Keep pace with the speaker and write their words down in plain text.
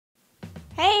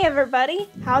Hey everybody,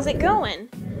 how's it going?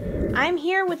 I'm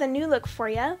here with a new look for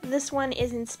you. This one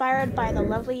is inspired by the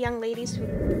lovely young ladies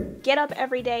who get up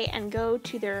every day and go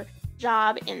to their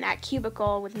job in that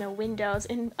cubicle with no windows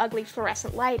and ugly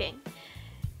fluorescent lighting.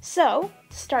 So,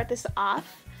 to start this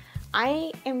off,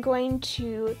 I am going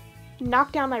to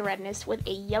knock down my redness with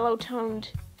a yellow-toned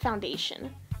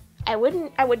foundation. I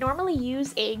would normally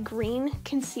use a green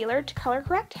concealer to color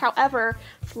correct, however,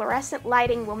 fluorescent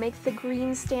lighting will make the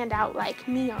green stand out like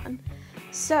neon.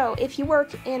 So if you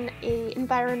work in an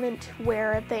environment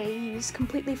where they use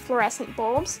completely fluorescent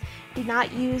bulbs, do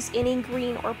not use any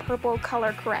green or purple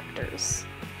color correctors.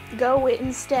 Go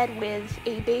instead with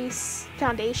a base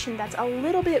foundation that's a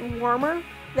little bit warmer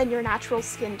than your natural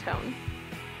skin tone.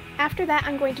 After that,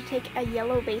 I'm going to take a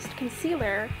yellow-based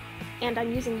concealer, and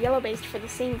I'm using yellow-based for the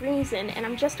same reason, and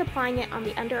I'm just applying it on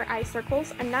the under eye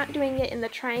circles. I'm not doing it in the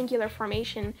triangular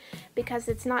formation because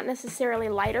it's not necessarily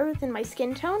lighter than my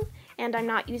skin tone, and I'm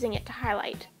not using it to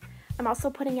highlight. I'm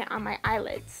also putting it on my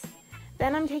eyelids.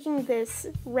 Then I'm taking this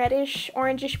reddish,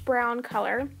 orangish brown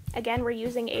color, again we're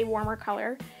using a warmer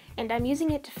color, and I'm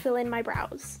using it to fill in my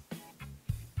brows.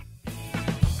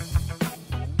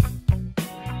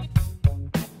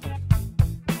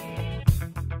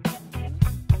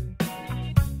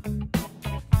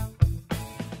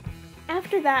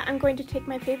 After that, I'm going to take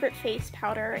my favorite face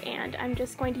powder and I'm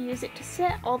just going to use it to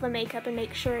set all the makeup and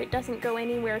make sure it doesn't go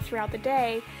anywhere throughout the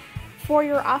day. For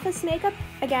your office makeup,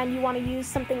 again, you want to use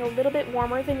something a little bit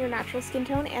warmer than your natural skin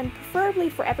tone, and preferably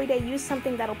for everyday, use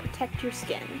something that'll protect your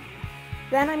skin.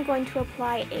 Then I'm going to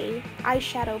apply a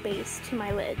eyeshadow base to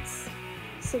my lids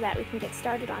so that we can get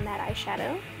started on that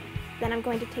eyeshadow. Then I'm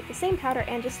going to take the same powder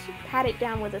and just pat it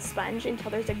down with a sponge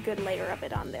until there's a good layer of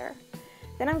it on there.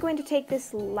 Then I'm going to take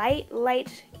this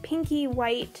light pinky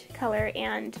white color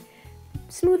and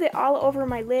smooth it all over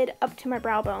my lid up to my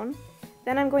brow bone.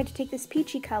 Then I'm going to take this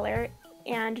peachy color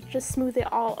and just smooth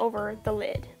it all over the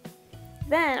lid.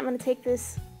 Then I'm going to take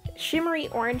this shimmery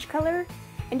orange color,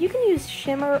 and you can use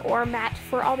shimmer or matte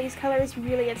for all these colors,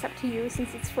 really it's up to you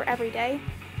since it's for everyday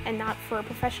and not for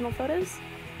professional photos.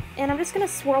 And I'm just going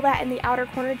to swirl that in the outer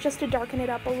corner just to darken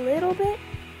it up a little bit.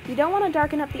 You don't want to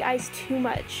darken up the eyes too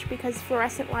much because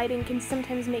fluorescent lighting can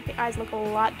sometimes make the eyes look a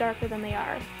lot darker than they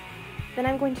are. Then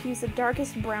I'm going to use the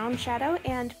darkest brown shadow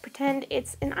and pretend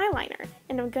it's an eyeliner.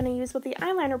 And I'm going to use with the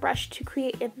eyeliner brush to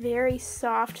create a very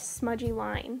soft, smudgy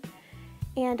line.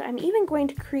 And I'm even going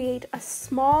to create a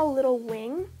small little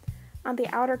wing on the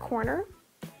outer corner.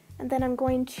 And then I'm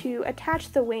going to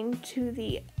attach the wing to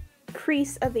the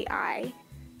crease of the eye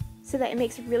so that it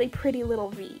makes a really pretty little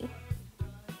V.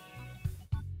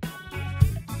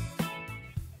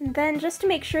 Then, just to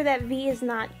make sure that V is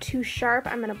not too sharp,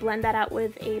 I'm going to blend that out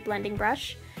with a blending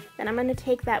brush. Then I'm going to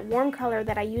take that warm color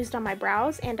that I used on my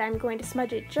brows and I'm going to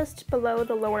smudge it just below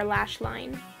the lower lash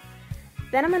line.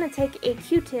 Then I'm going to take a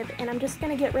Q-tip and I'm just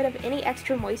going to get rid of any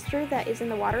extra moisture that is in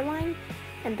the waterline,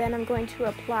 and then I'm going to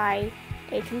apply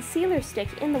a concealer stick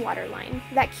in the waterline.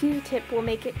 That Q-tip will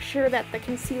make it sure that the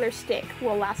concealer stick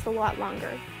will last a lot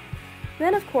longer.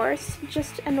 Then, of course,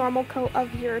 just a normal coat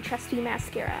of your trusty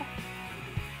mascara.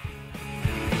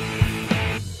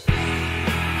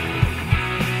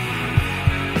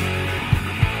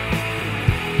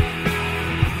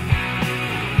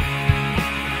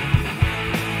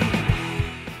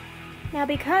 Now,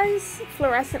 because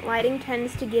fluorescent lighting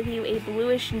tends to give you a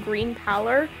bluish green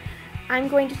pallor, I'm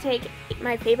going to take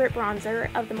my favorite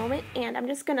bronzer of the moment and I'm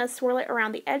just going to swirl it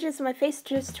around the edges of my face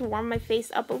just to warm my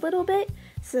face up a little bit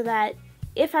so that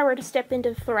if I were to step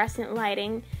into fluorescent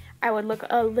lighting, I would look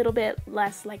a little bit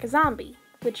less like a zombie,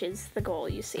 which is the goal,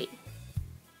 you see.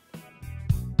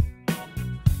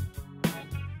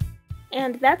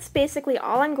 And that's basically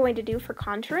all I'm going to do for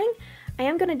contouring. I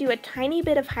am going to do a tiny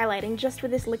bit of highlighting just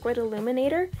with this liquid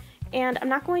illuminator, and I'm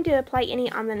not going to apply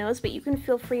any on the nose, but you can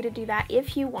feel free to do that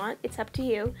if you want. It's up to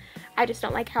you. I just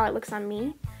don't like how it looks on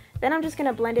me. Then I'm just going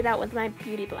to blend it out with my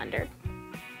beauty blender.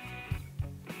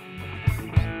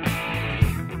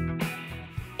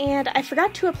 And I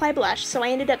forgot to apply blush, so I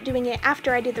ended up doing it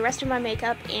after I did the rest of my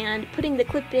makeup and putting the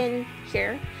clip in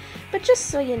here. But just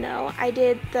so you know, I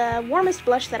did the warmest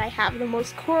blush that I have, the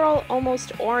most coral,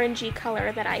 almost orangey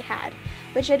color that I had,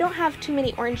 which I don't have too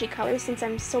many orangey colors since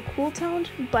I'm so cool toned,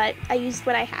 but I used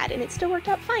what I had and it still worked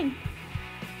out fine.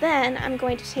 Then I'm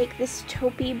going to take this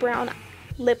taupey brown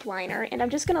lip liner and I'm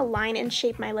just going to line and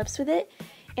shape my lips with it,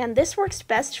 and this works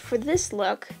best for this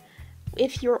look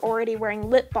if you're already wearing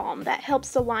lip balm. That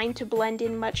helps the line to blend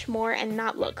in much more and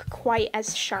not look quite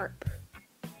as sharp.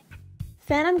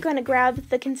 Then I'm going to grab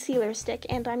the concealer stick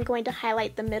and I'm going to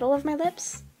highlight the middle of my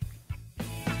lips.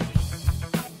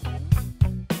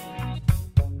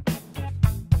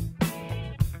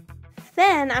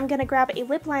 Then I'm going to grab a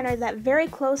lip liner that very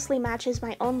closely matches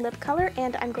my own lip color,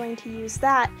 and I'm going to use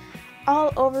that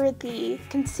all over the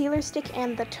concealer stick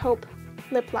and the taupe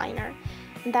lip liner.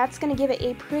 And that's going to give it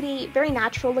a pretty, very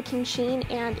natural looking sheen,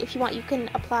 and if you want you can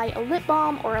apply a lip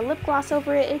balm or a lip gloss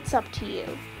over it, it's up to you.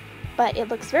 But it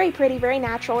looks very pretty, very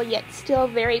natural, yet still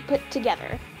very put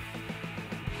together.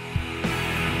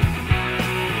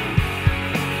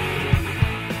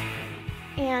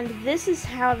 And this is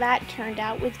how that turned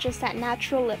out with just that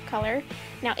natural lip color.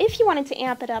 Now if you wanted to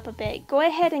amp it up a bit, go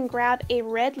ahead and grab a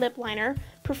red lip liner,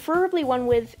 preferably one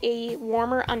with a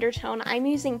warmer undertone. I'm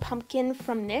using Pumpkin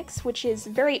from NYX, which is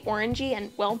very orangey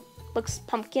and, well, looks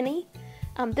pumpkin-y.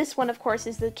 This one, of course,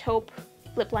 is the taupe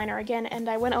lip liner again, and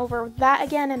I went over that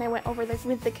again, and I went over this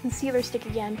with the concealer stick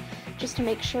again, just to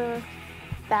make sure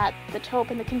that the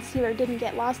taupe and the concealer didn't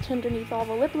get lost underneath all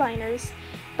the lip liners.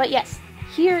 But yes,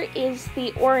 here is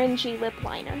the orangey lip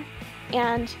liner.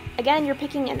 And again, you're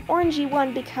picking an orangey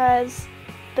one because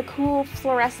the cool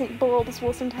fluorescent bulbs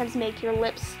will sometimes make your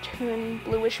lips turn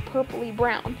bluish purpley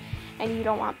brown, and you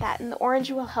don't want that, and the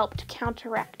orange will help to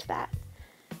counteract that.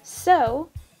 So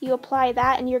you apply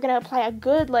that, and you're going to apply a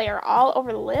good layer all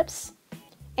over the lips,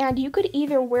 and you could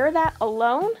either wear that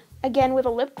alone, again with a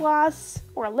lip gloss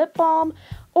or a lip balm,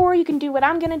 or you can do what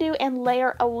I'm going to do and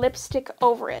layer a lipstick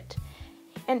over it.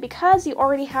 And because you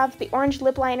already have the orange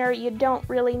lip liner, you don't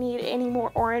really need any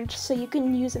more orange, so you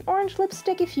can use an orange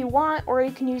lipstick if you want, or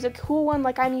you can use a cool one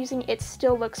like I'm using. It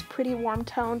still looks pretty warm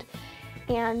toned,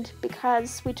 and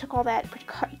because we took all that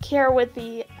care with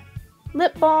the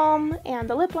lip balm and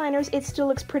the lip liners, it still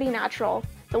looks pretty natural.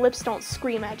 The lips don't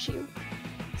scream at you.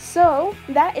 So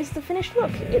that is the finished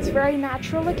look. It's very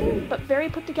natural looking, but very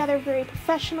put together, very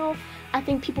professional. I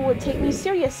think people would take me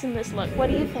serious in this look. What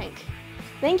do you think?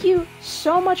 Thank you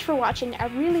so much for watching. I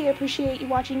really appreciate you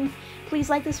watching. Please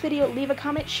like this video, leave a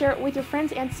comment, share it with your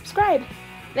friends, and subscribe.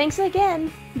 Thanks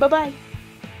again. Bye-bye.